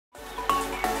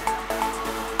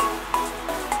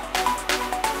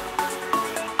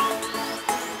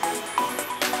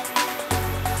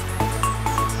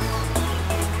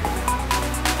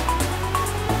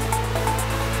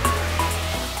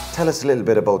tell us a little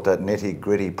bit about that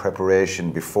nitty-gritty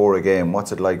preparation before a game.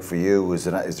 What's it like for you? Is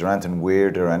there anything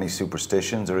weird or any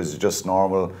superstitions, or is it just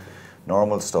normal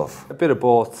stuff? A bit of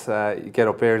both. You get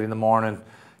up early in the morning,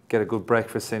 get a good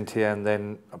breakfast into you, and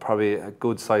then probably a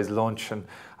good sized lunch. And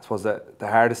I suppose that the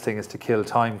hardest thing is to kill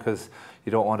time, because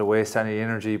you don't want to waste any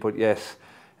energy, but yet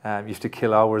you have to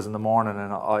kill hours in the morning,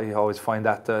 and I always find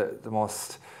that the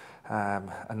most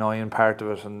annoying part of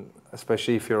it, and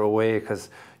especially if you're away, because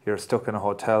you're stuck in a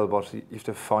hotel, but you have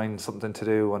to find something to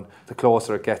do, and the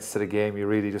closer it gets to the game, you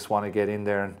really just want to get in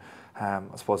there. And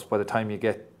I suppose by the time you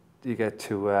get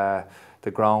to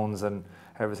the grounds and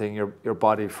everything, your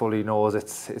body fully knows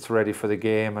it's ready for the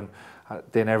game, and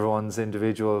then everyone's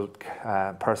individual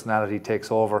personality takes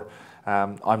over.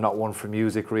 I'm not one for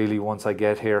music really. Once I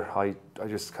get here, I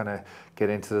just kind of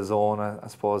get into the zone, I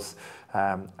suppose.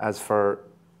 As for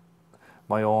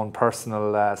my own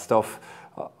personal stuff,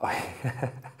 I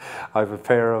have a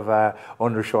pair of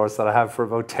undershorts that I have for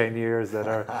about 10 years that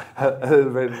are a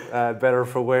little bit better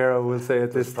for wear, I will say,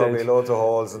 at this stage. Probably loads of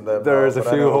holes in them. There's a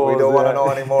few holes. We don't want to know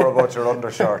any more about your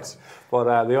undershorts. But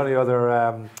the only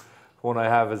other one I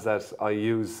have is that I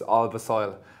use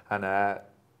Alba and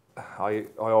I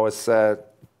always dab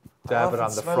it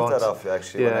on the front. I smelled that off you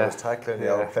actually when I was tackling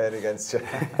you and playing against you.